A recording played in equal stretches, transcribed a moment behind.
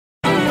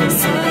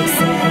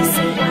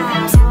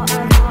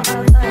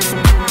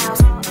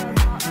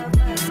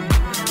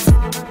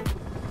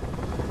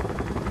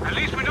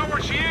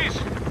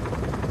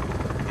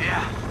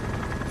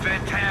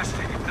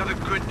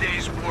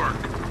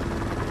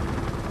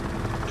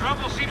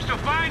Trouble seems to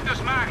find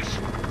us, Max.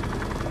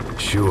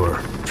 Sure,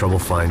 trouble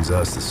finds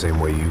us the same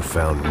way you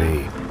found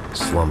me.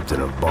 Slumped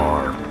in a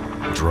bar,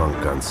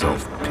 drunk on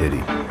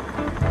self-pity.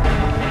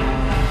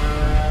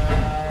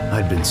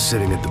 I'd been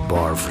sitting at the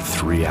bar for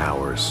 3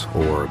 hours,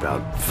 or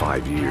about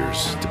 5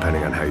 years,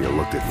 depending on how you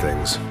looked at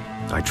things.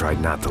 I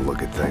tried not to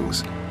look at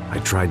things. I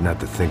tried not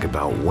to think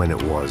about when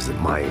it was that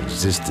my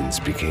existence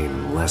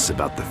became less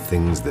about the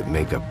things that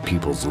make up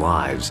people's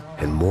lives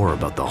and more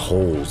about the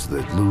holes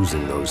that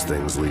losing those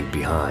things leave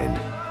behind.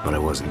 But I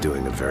wasn't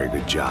doing a very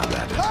good job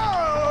at it.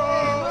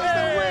 Oh, where's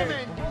the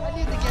women? I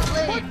need to get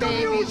laid, put the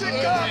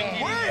music up!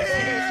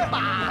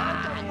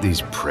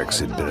 These pricks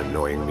had been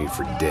annoying me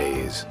for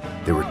days.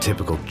 They were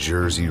typical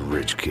Jersey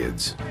rich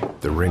kids.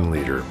 The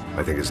ringleader,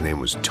 I think his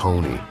name was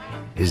Tony.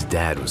 His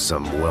dad was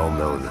some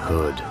well-known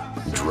hood,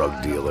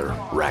 drug dealer,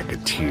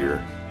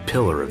 racketeer,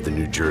 pillar of the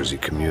New Jersey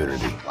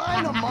community.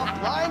 Line them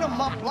up, line them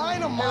up,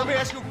 line them up. Let me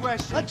ask you a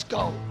question. Let's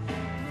go.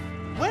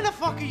 Where the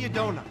fuck are your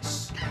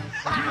donuts?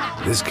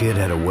 This kid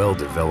had a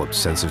well-developed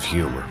sense of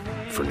humor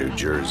for New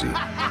Jersey.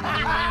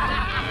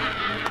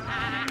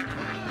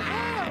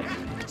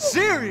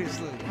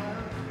 Seriously?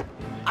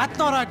 I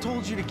thought I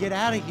told you to get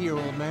out of here,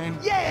 old man.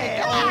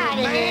 Yeah,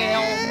 old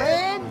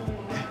man.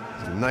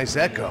 It's a nice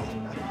echo.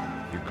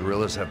 Your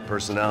gorillas have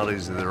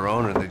personalities of their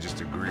own, or they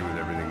just agree with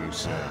everything you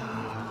say?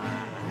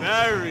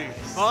 Very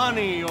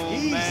funny,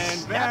 old man.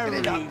 Snapping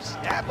it Very up,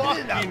 snapping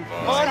fucking it up.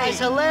 funny. That's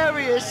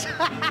hilarious.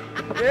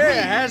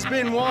 Yeah,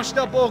 has-been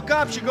washed-up old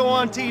cop should go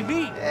on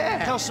TV.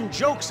 Yeah. Tell some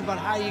jokes about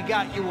how you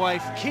got your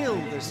wife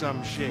killed or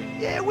some shit.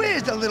 Yeah,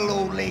 where's the little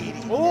old lady?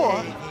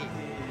 Or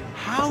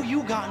how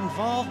you got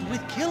involved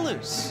with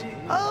killers.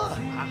 Oh.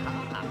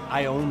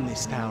 I own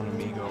this town,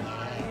 amigo.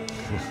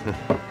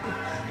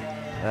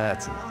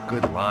 That's a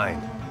good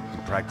line. You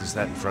practice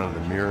that in front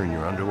of the mirror in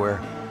your underwear?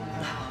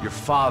 Your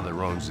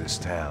father owns this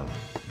town.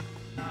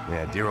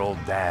 Yeah, dear old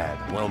dad,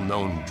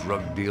 well-known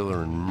drug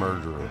dealer and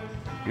murderer.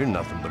 You're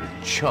nothing but a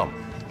chump.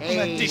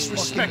 Hey,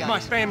 Disrespect my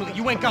family.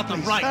 You ain't got the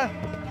right.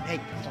 Hey,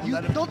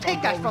 you don't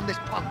take that from this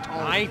punk, Tony.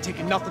 I ain't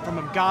taking nothing from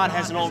him. God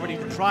hasn't already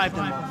deprived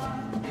him of.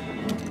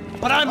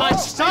 But I might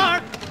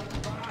start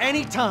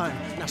anytime.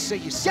 Now say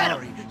you're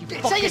sorry. You Say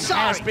fucking you're sorry.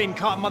 has-been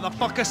caught,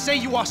 motherfucker. Say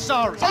you are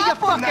sorry. Say you're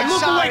fucking Now,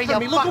 look sorry, away from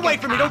me. you Look away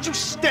fucking from me. Don't you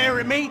stare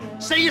at me.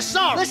 Say you're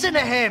sorry. Listen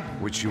to him.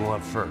 Which you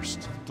want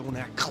first? Don't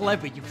act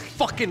clever, you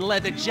fucking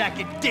leather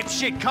jacket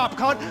dipshit cop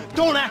cunt.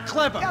 Don't act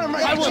clever. Got him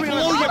right I will between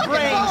blow the your fucking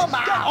brains ball,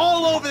 man.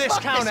 all over this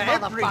Fuck this counter,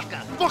 every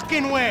motherfucker.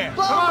 fucking where.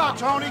 Blow him up.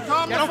 Tony,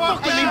 calm Yeah, the don't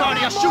fuck with me, down.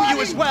 Marty. I'll shoot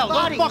you as well.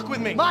 Marty, Don't fuck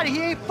with me. Marty, he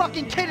ain't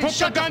fucking kidding. Put the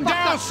Shut gun fuck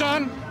down, up.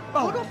 son.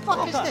 Who the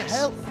fuck is this?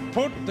 Hell?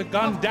 Put the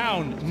gun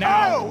down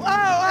now.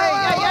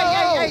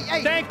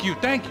 Hey. Thank you,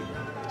 thank you.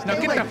 Now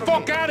Stay get away the from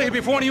fuck me. out of here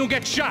before one of you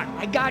get shot.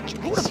 I got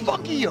you. Who the fuck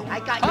are you? I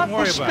got Don't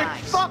worry about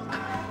it. Fuck.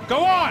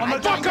 Go on, I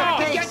fuck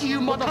got off. your face. You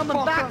motherfucker. I'm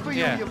coming back for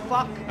you, Yeah. you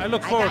fuck. I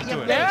look forward got your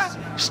to it. face.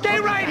 Yeah? Stay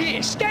right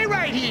here. Stay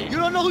right here. You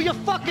don't know who you're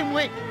fucking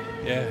with.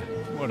 Yeah,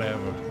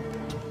 whatever.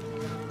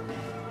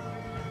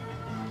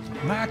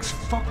 Max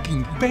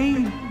fucking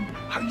Payne.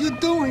 How you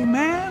doing,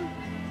 man?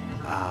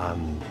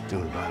 I'm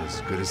doing about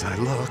as good as I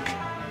look.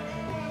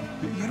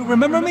 You don't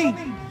remember me?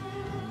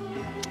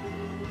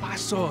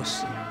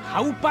 Pasos.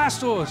 How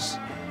Pasos?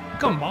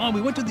 Come on,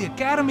 we went to the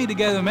academy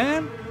together,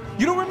 man.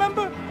 You don't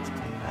remember?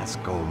 That's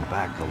going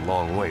back a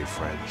long way,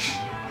 French.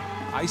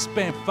 I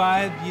spent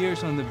 5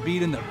 years on the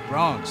beat in the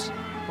Bronx,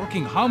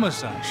 working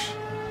homicide.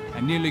 I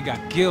nearly got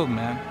killed,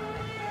 man.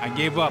 I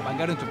gave up. I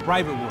got into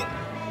private work.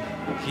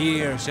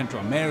 Here,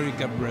 Central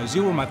America,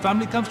 Brazil, where my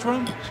family comes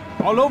from,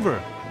 all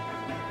over.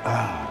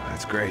 Ah,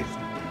 that's great.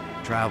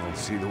 Travel,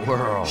 see the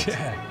world.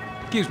 Yeah,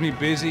 keeps me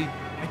busy.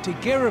 I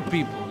take care of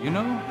people, you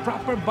know?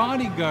 Proper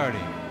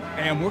bodyguarding.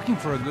 Hey, I'm working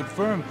for a good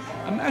firm.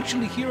 I'm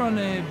actually here on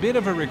a bit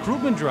of a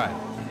recruitment drive.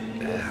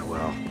 Yeah,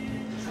 well,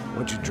 why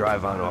don't you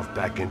drive on off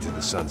back into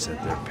the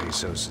sunset there,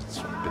 Pesos? It's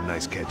been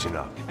nice catching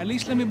up. At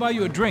least let me buy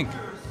you a drink.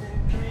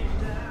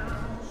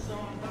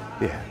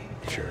 Yeah,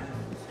 sure.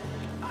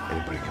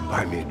 Anybody can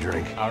buy me a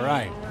drink. All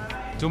right,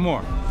 2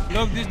 more.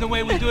 Look, this is the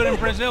way we do it in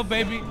Brazil,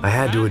 baby. I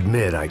had to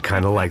admit, I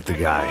kind of liked the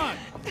guy.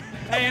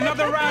 Hey,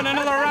 another round,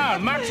 another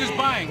round. Max is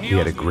buying. He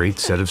had a great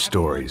set of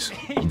stories,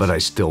 but I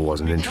still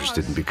wasn't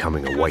interested in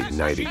becoming a white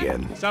knight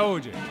again.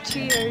 Saúde.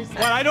 Cheers.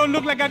 What, I don't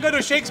look like I go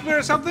to Shakespeare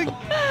or something?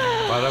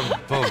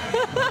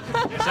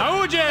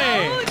 Saúde!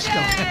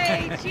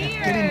 Okay,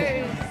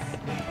 cheers.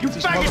 You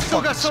faggot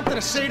still got something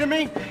to say to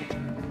me?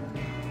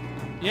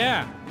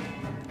 Yeah.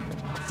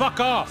 Fuck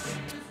off.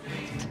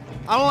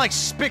 I don't like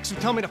spics who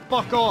tell me to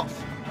fuck off.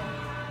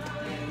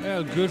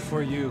 Well, good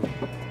for you.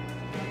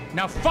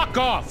 Now fuck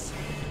off!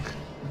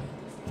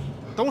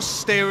 Don't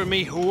stare at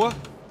me, whore.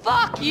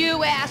 Fuck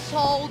you,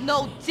 asshole.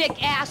 No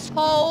dick,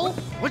 asshole.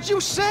 What'd you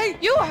say?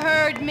 You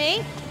heard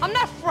me. I'm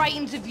not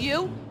frightened of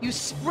you, you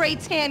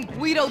spray-tan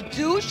Guido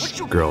douche.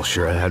 Girl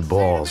sure had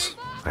balls.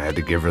 I had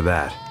to give her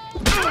that.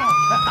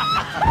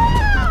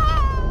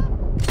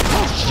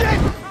 Oh, shit!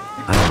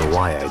 I don't know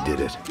why I did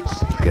it.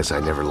 Guess I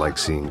never liked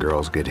seeing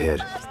girls get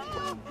hit.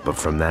 But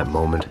from that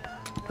moment,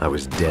 I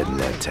was dead in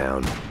that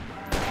town.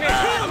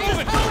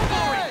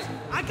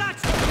 I got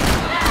you!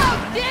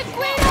 Oh, Dick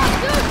Guido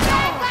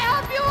douchebags! I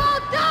hope you all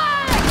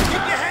die!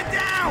 Keep your head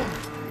down!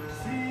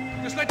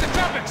 Just like the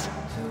trumpets!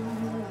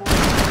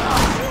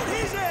 Shoot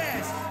his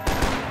ass!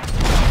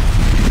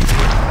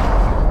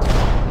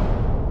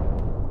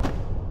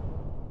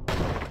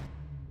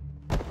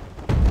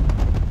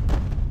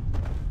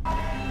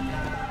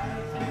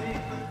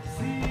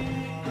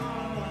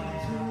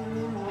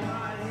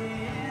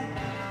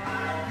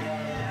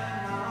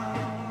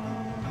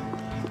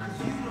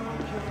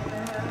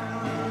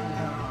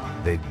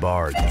 They'd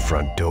barred the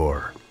front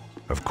door.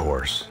 Of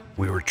course,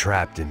 we were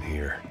trapped in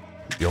here.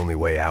 The only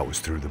way out was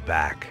through the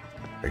back,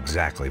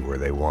 exactly where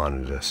they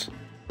wanted us.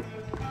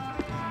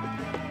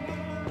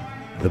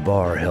 The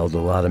bar held a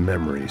lot of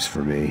memories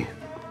for me.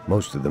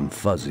 Most of them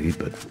fuzzy,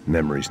 but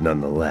memories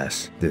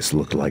nonetheless. This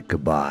looked like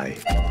goodbye.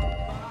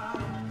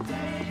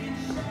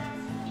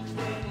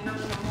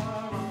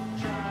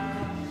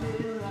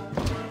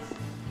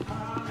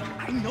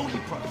 I know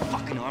you brought a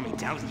fucking army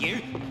down here,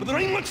 but there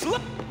ain't much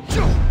left.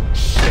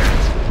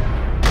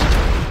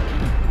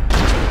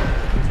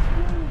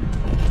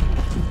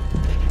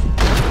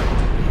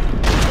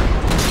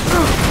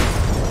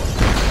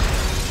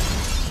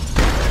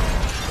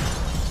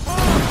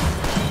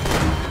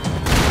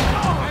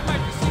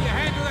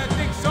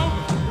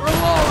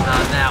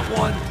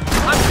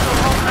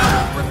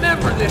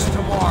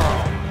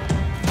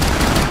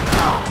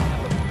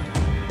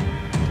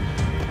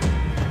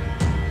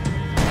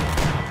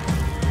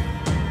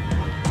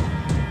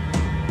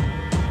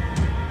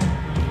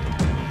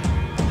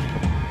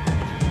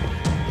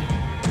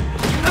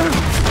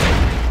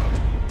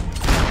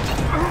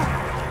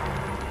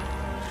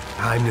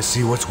 Time to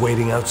see what's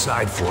waiting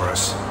outside for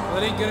us. Well,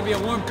 it ain't gonna be a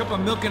warm cup of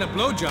milk and a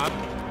blowjob.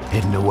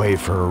 Hidden away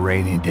for a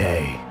rainy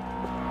day.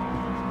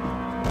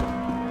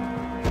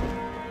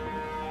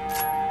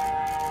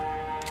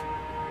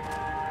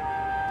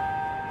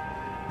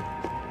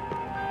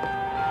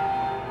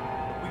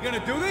 We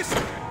gonna do this?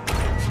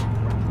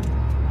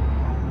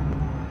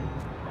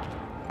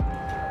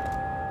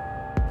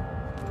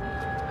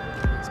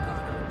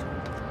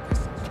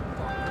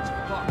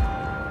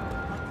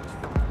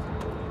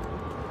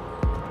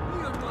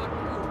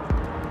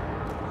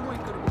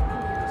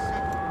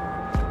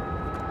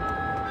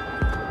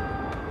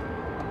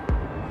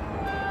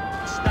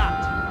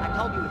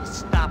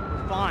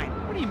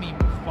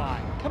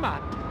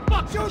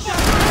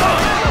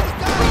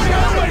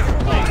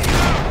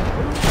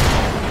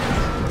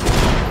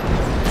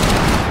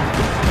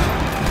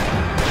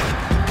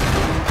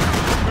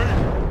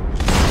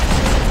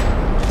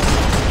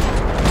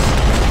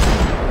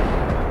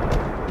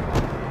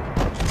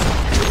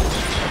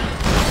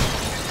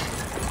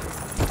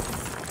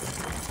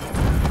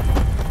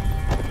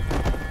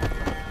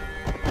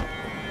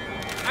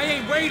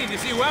 To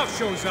see who else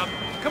shows up.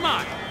 Come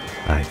on.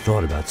 I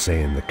thought about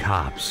saying the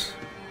cops,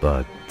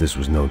 but this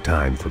was no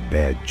time for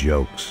bad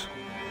jokes.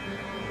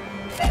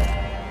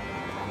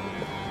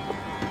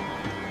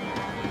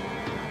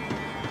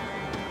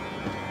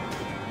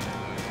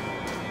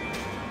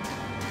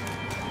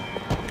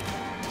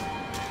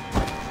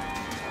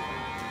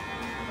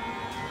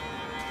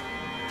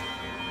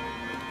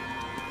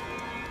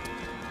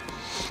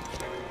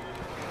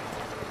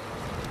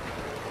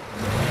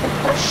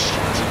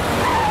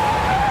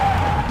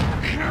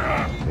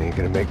 Ain't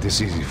gonna make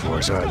this easy for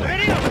us, are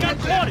they?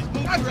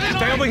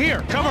 Stay over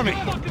here. Cover me.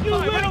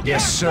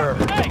 Yes, sir.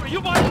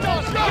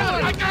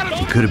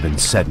 He could have been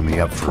setting me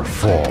up for a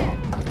fall,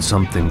 but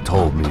something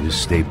told me to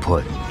stay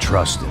put and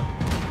trust him.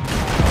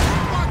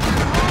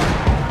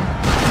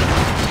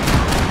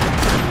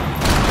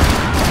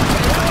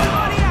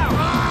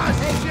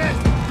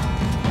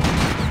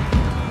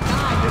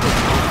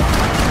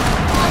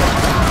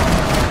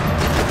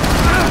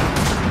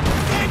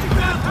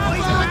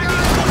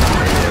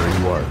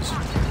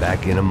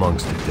 Back in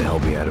amongst it to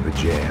help me out of a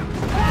jam.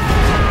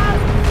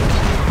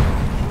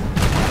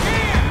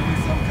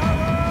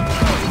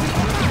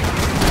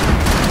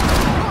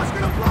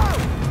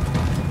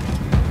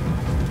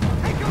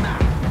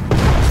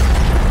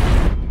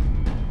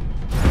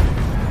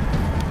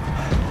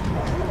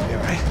 You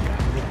all right?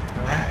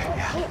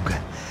 Yeah, I'm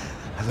good.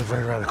 I live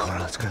right around the corner.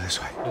 Let's go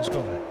this way. Let's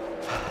go.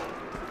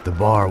 The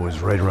bar was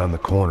right around the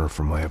corner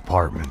from my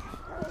apartment.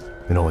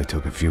 It only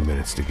took a few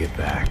minutes to get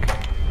back.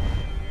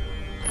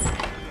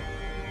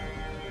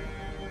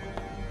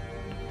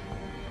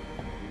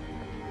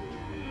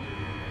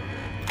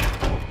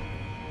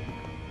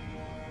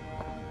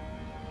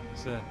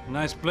 It's a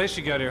nice place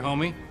you got here,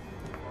 homie.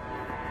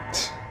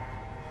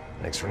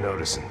 Thanks for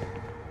noticing.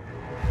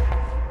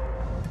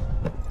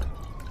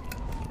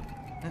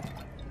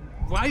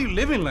 Why are you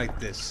living like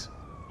this?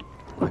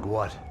 Like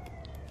what?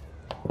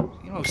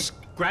 You know,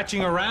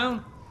 scratching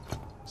around?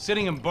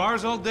 Sitting in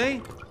bars all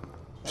day?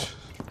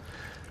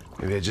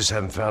 Maybe I just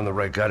haven't found the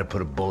right guy to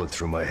put a bullet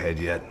through my head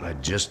yet. I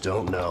just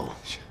don't know.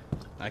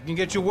 I can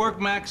get you work,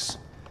 Max.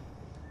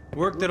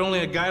 Work that only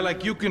a guy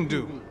like you can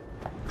do.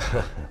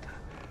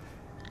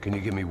 Can you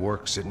give me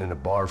work sitting in a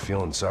bar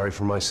feeling sorry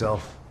for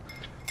myself?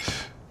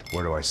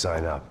 Where do I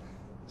sign up?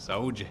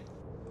 Saúde.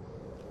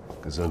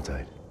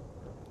 Gesundheit.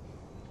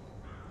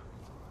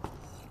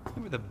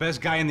 You were the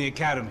best guy in the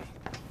academy.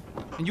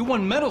 And you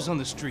won medals on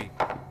the street.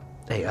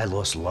 Hey, I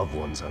lost loved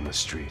ones on the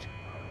street.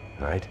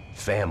 Right?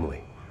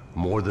 Family.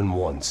 More than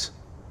once.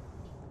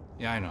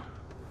 Yeah, I know.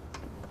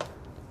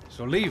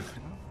 So leave.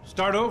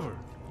 Start over.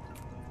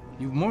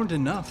 You've mourned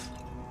enough.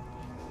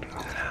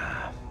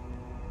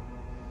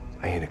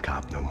 I ain't a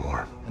cop no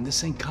more. And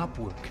this ain't cop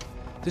work.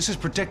 This is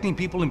protecting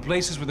people in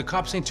places where the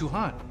cops ain't too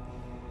hot.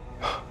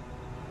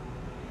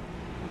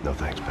 No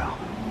thanks, pal.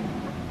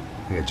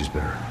 I think I just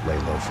better lay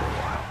low for a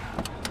while.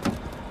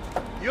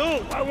 You,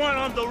 I want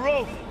on the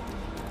roof.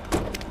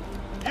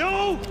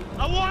 You,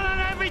 I want on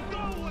every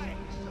doorway.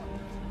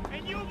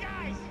 And you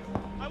guys,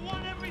 I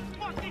want every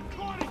fucking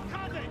corner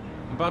covered.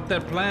 About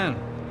that plan.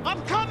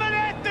 I'm coming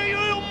after you,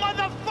 you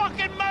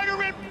motherfucking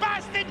murdering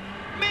bastard!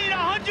 Me and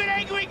 100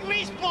 angry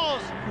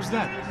greaseballs! Who's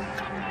that?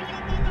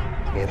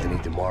 Anthony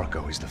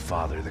DeMarco. He's the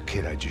father of the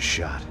kid I just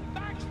shot.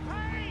 Max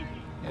Payne!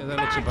 Yeah, that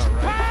looks about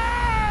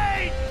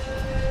right. Payne!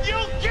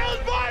 You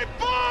killed my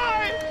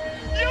boy!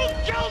 You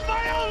killed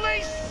my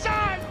only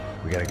son!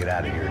 We gotta get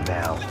out of here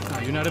now. Oh,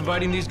 you're not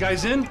inviting these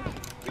guys in?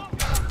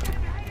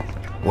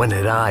 When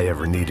had I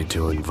ever needed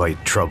to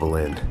invite trouble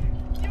in?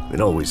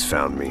 It always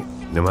found me,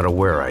 no matter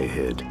where I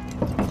hid.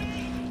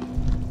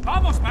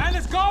 Vamos, man,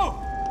 let's go!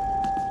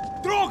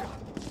 Droga!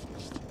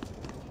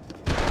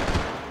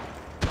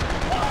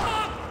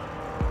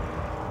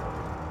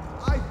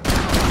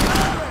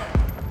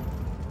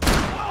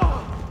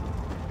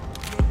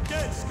 You're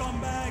dead,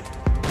 scumbag!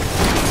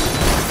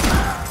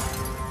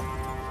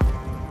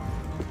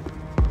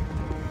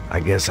 I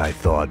guess I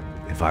thought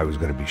if I was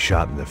gonna be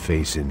shot in the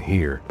face in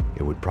here,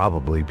 it would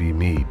probably be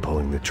me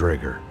pulling the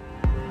trigger.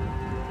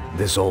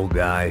 This old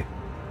guy,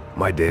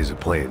 my days of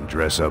playing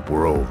dress-up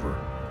were over.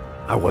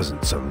 I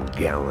wasn't some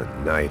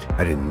gallant knight.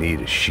 I didn't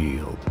need a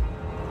shield.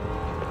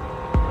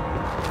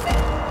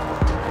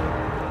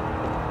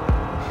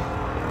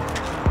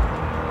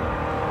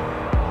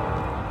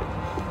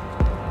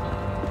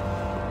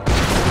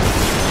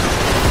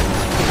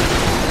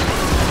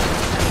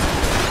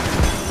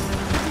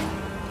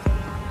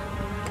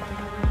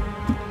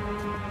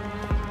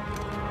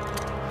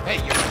 Hey,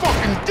 you're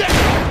fucking dead!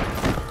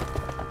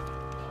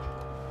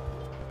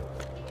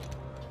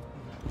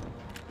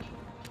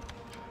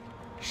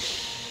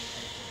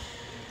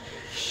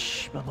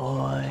 My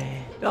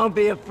boy, don't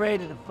be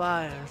afraid of the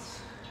fires.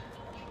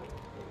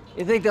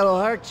 You think they'll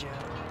hurt you?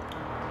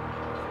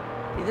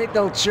 You think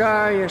they'll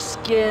char your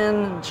skin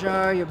and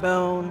char your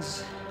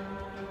bones?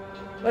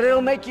 But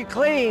it'll make you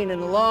clean in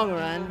the long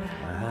run.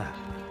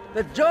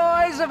 The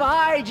joys of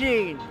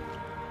hygiene!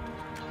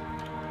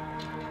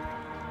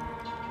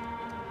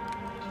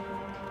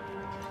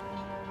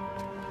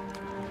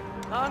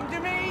 Come to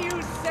me,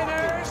 you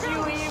sinners,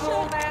 you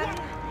evil men!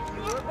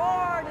 You were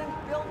born in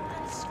filth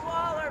and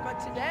squalor, but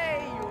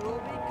today you will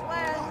be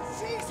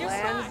cleansed.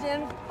 Cleansed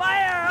in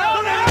fire!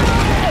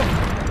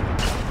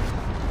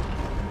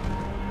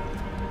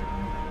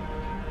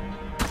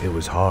 It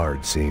was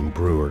hard seeing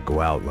Brewer go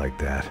out like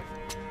that.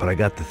 But I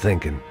got to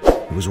thinking,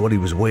 it was what he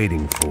was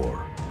waiting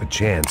for. A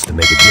chance to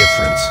make a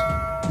difference.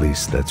 At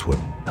least that's what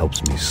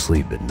helps me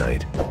sleep at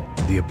night.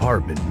 The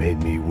apartment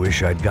made me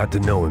wish I'd got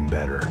to know him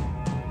better.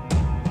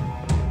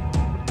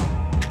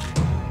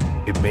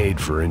 It made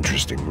for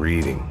interesting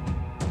reading.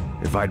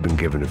 If I'd been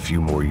given a few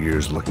more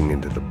years looking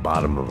into the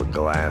bottom of a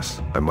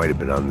glass, I might have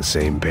been on the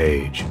same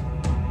page.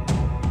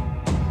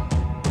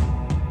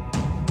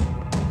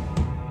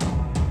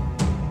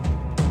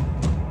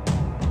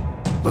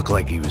 Looked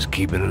like he was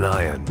keeping an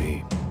eye on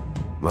me.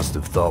 Must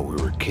have thought we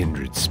were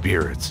kindred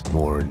spirits.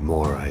 More and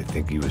more, I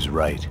think he was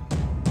right.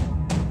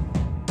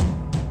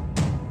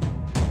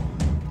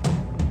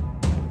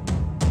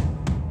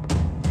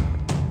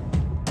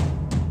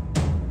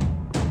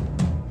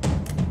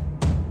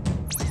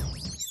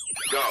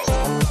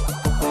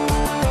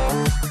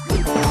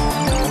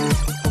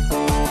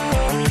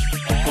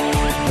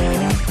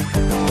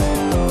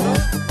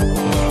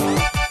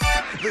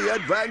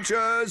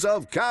 Adventures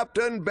of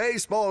Captain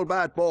Baseball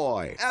Bat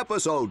Boy,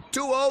 episode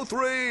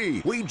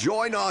 203. We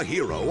join our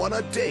hero on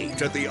a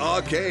date at the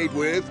arcade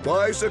with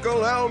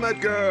Bicycle Helmet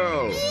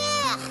Girl.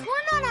 Yeah,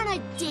 we're not on a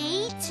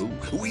date.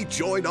 We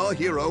join our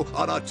hero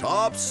on a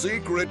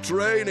top-secret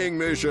training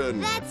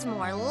mission. That's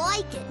more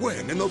like it.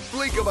 When, in the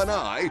blink of an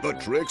eye, the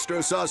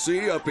trickster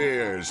Sassy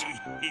appears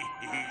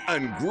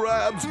and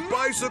grabs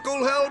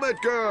Bicycle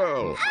Helmet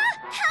Girl.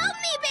 Help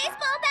me,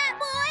 Baseball Bat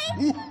Boy!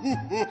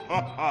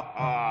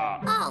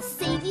 I'll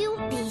save you.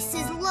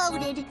 Bases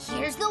loaded.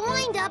 Here's the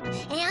windup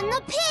and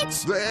the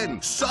pitch.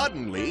 Then,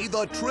 suddenly,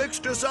 the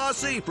trickster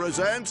Sassy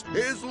presents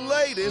his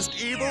latest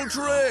evil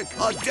trick,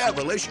 a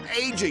devilish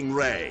aging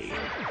ray.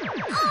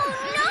 Oh,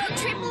 no,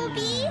 Triple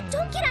B.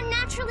 Don't get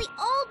unnaturally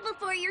old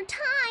before your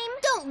time.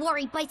 Don't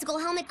worry, Bicycle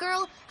Helmet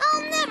Girl.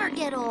 I'll never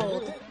get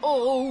old.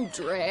 Oh,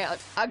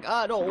 drat. I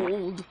got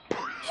old.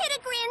 Hit a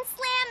grand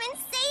slam and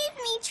save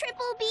me,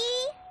 Triple B.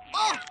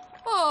 Oh,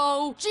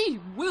 Oh, gee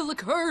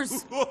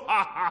willikers.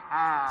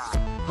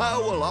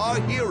 How will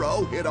our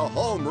hero hit a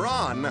home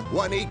run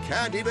when he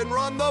can't even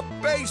run the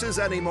bases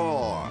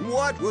anymore?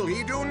 What will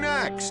he do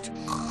next?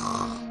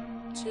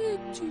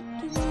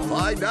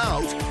 Find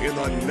out in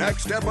the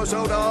next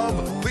episode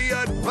of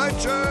The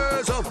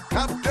Adventures of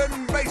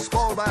Captain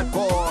Baseball Bat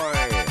Boy.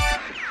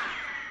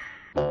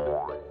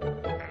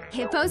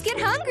 Hippos get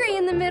hungry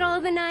in the middle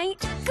of the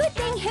night. Good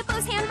thing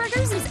Hippo's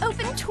Hamburgers is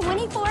open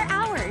 24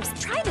 hours.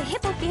 Try the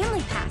Hippo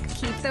Family Pack.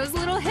 Keep those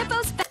little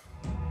hippos fat.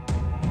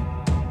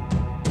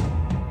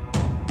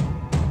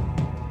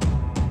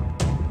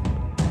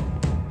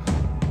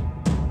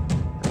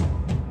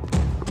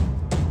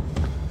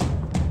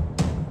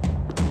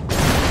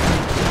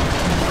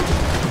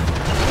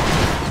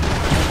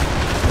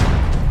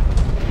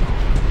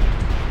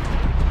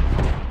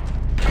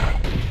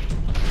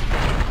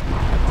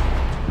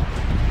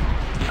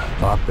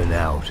 Up and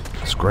out.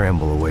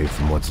 Scramble away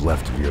from what's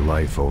left of your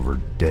life over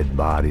dead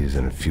bodies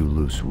and a few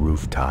loose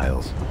roof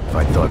tiles. If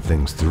I'd thought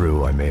things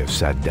through, I may have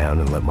sat down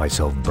and let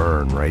myself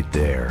burn right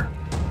there.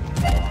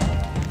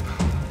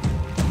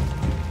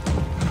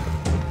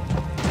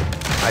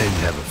 I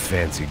didn't have a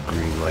fancy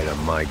green light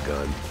on my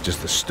gun,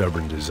 just a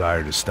stubborn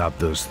desire to stop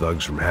those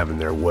thugs from having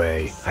their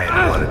way. I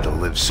hadn't wanted to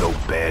live so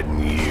bad in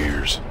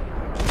years.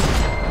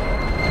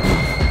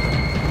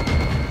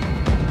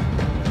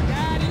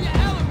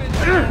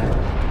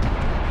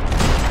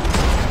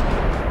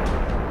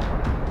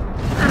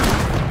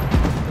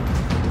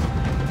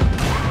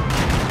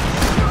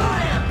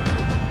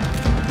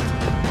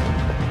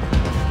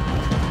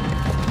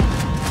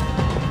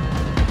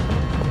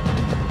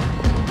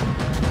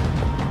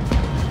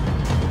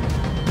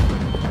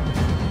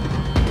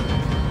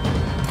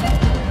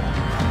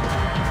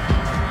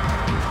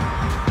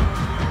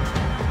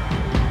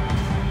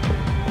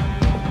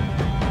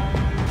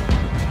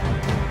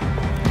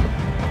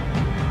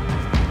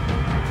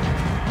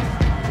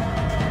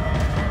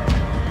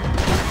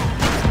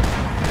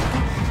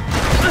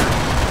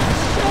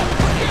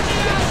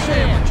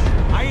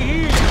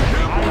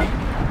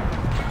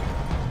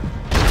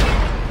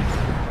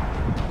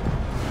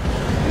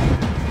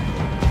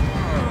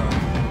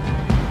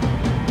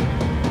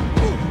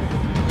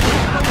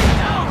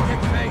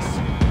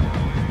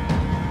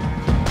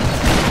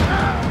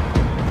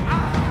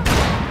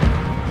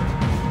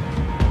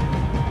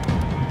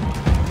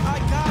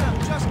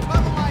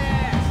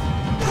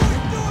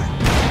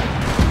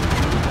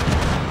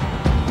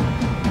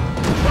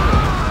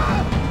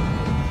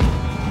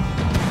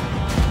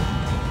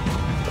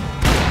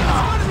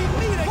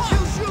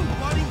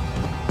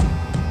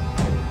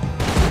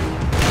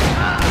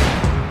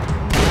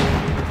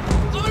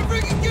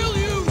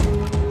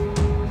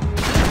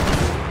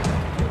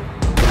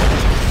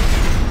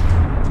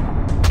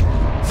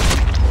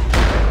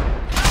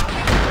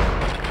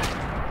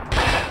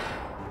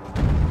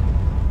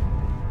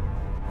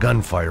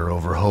 Gunfire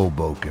over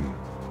Hoboken.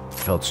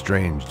 Felt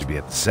strange to be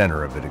at the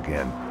center of it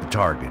again. The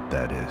target,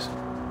 that is.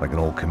 Like an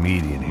old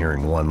comedian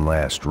hearing one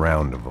last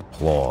round of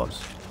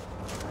applause.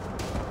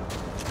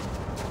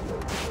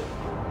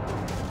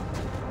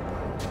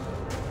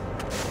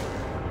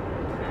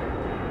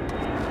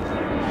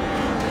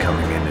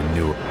 Coming into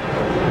New...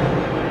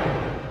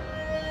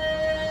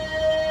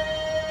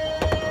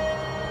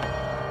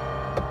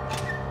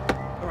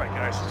 Alright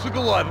guys, let's look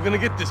alive. We're gonna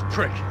get this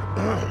prick.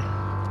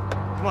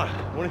 Come on,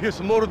 I want to hear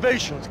some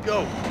motivation. Let's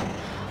go.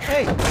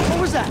 Hey, what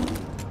was that?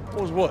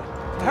 What was what?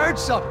 I heard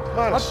something.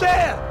 Up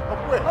there!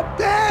 Up where? Up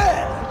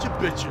there! What you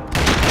bitching?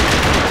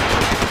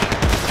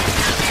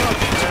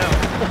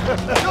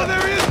 No,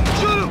 there he is!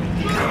 Shoot him!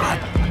 God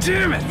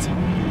damn it!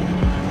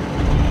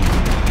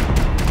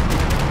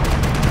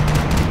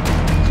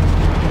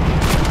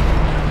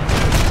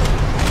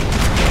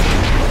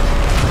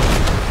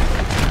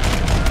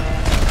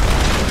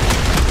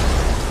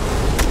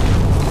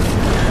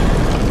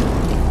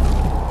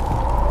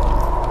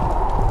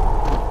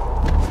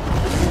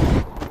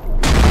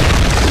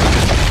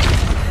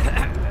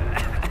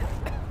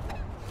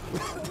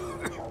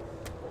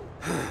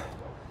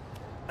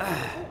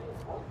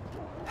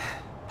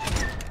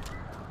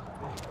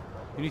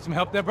 You need some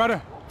help there,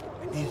 brother?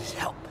 I needed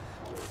help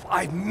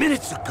 5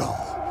 minutes ago.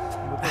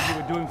 You look like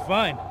you were doing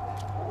fine.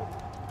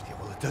 Yeah,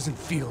 well, it doesn't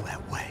feel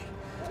that way.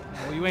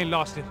 Well, you ain't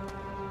lost it.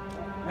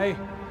 Hey,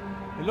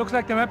 it looks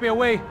like there might be a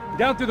way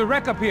down through the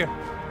wreck up here.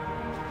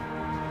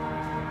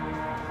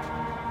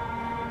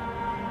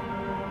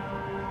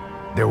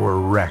 There were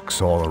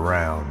wrecks all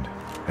around,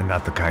 and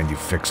not the kind you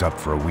fix up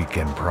for a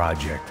weekend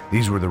project.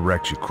 These were the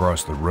wrecks you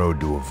cross the road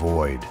to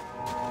avoid.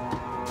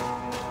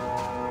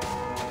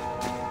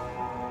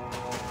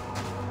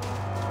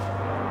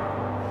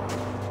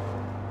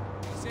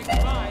 Say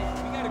goodbye.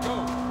 We gotta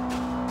go.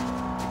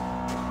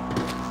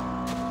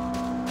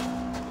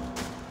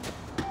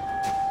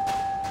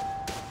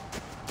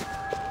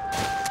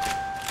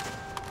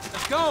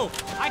 Let's go.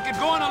 I could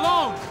go on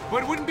alone,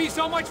 but it wouldn't be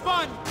so much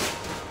fun.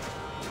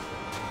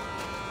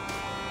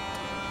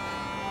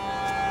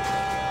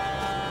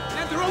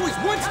 Let's They're always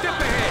one step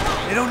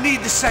ahead. They don't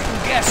need to second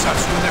guess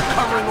us when they're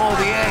covering all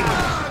the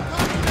angles.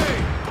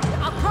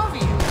 I'll cover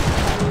you.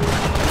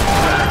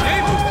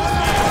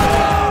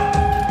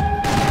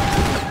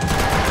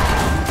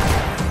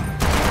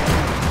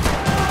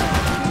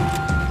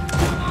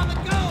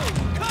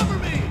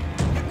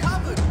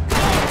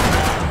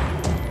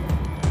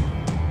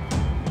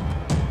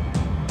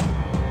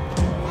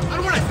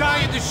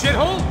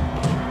 Shithole?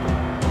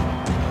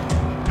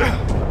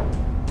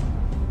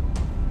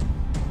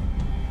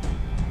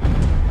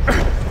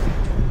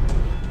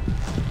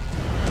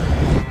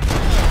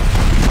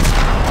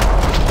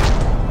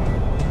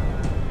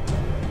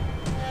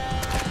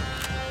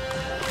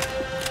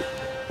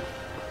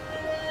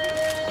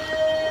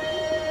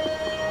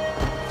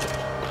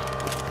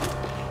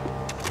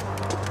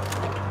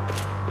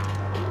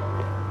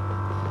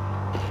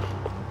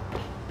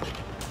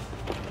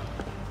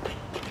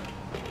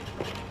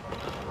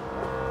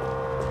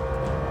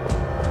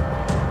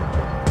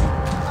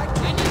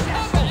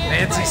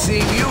 Fancy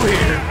seeing you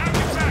here.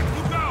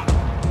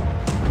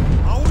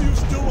 How are you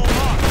still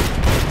alive?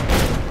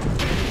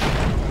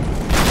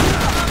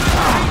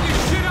 Hang your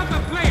shit up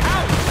and play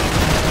house.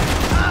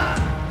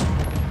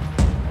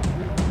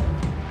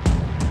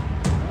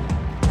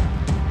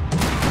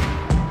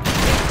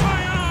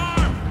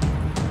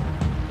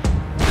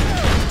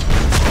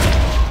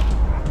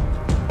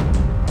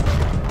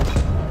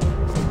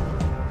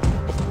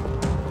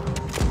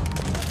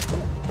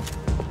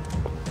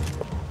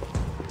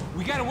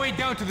 We gotta wade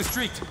down to the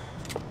street.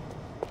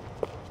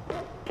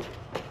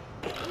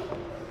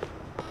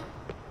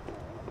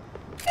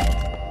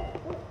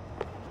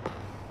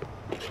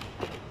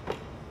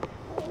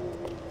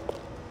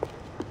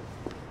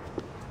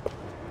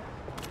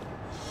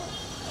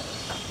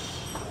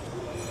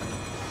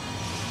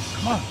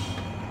 Come on.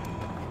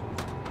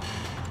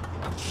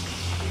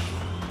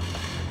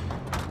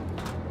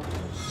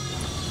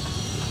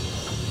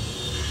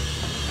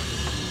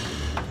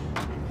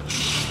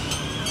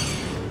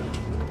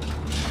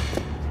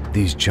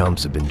 These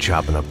chumps have been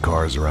chopping up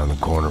cars around the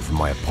corner from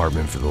my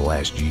apartment for the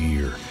last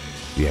year.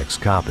 The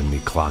ex-cop in me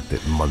clocked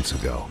it months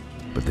ago,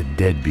 but the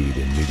deadbeat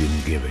in me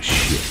didn't give a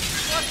shit.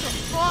 What the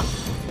fuck?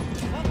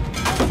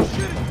 Oh,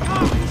 shit, it's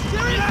gone. You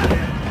serious?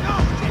 No,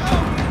 go!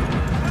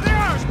 There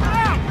are, spread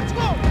out! Let's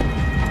go!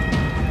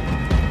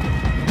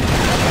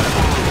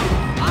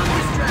 I'm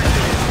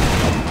distracted.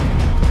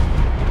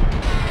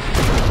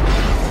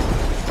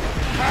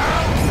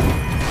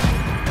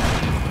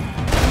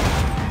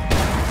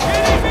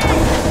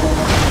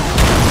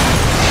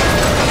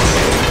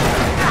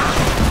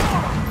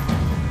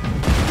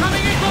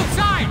 Coming in both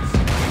sides!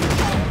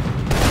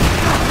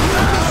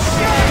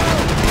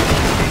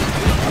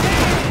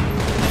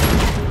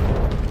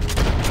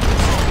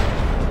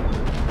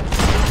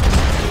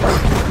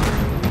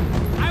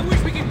 I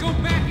wish we could go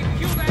back and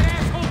kill that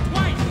asshole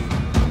twice!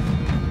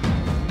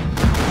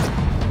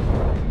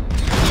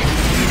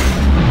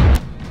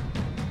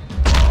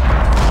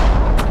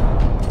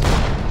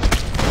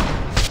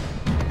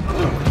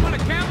 Want a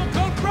camel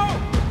coat, bro?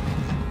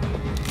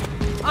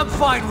 I'm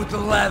fine with the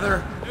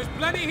leather. There's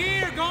plenty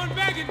here, going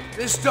begging.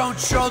 This don't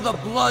show the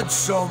blood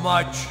so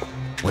much.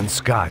 When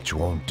scotch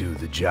won't do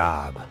the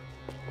job.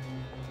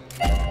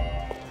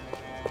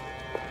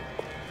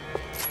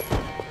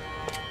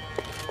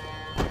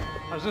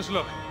 How's this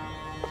look?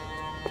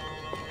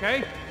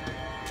 Okay?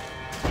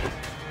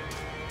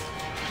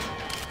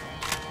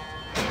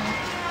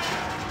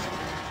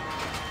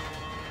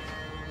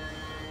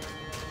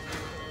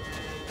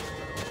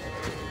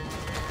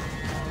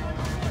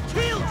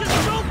 Kill,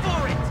 just go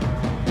for it!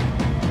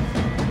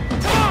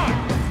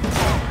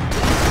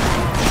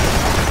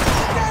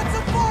 That's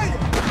a fight!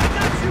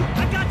 I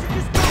got you,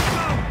 just go!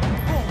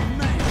 Oh,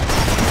 man!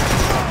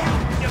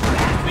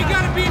 We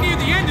gotta be near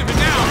the end of it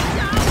now!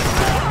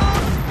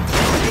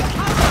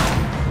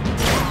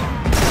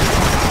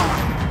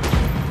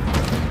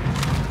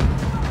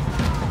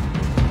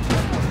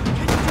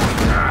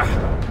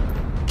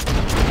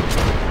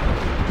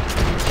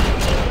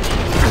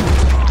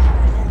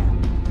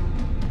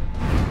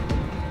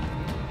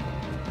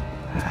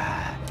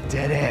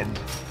 Dead end.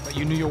 But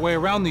you knew your way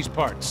around these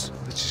parts.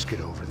 Let's just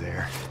get over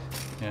there.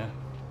 Yeah?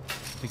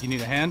 Think you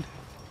need a hand?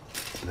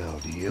 No,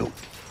 do you?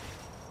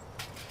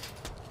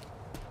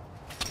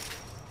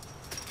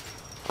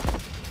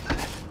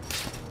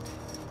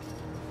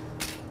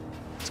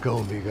 Let's go,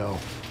 amigo.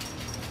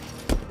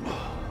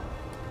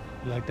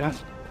 You like that?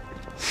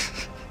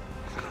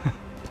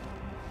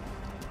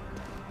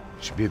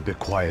 Should be a bit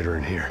quieter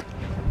in here.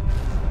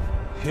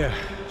 Yeah,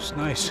 it's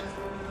nice.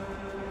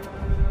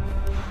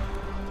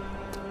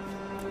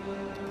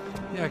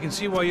 Yeah, I can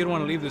see why you'd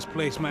want to leave this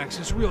place, Max.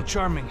 It's real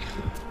charming.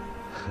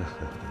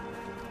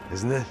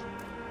 Isn't it?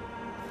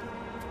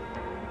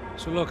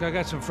 So look, I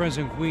got some friends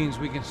in Queens.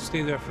 We can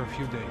stay there for a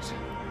few days.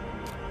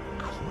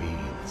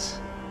 Queens.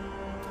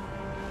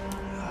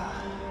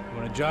 You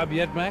want a job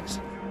yet,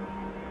 Max?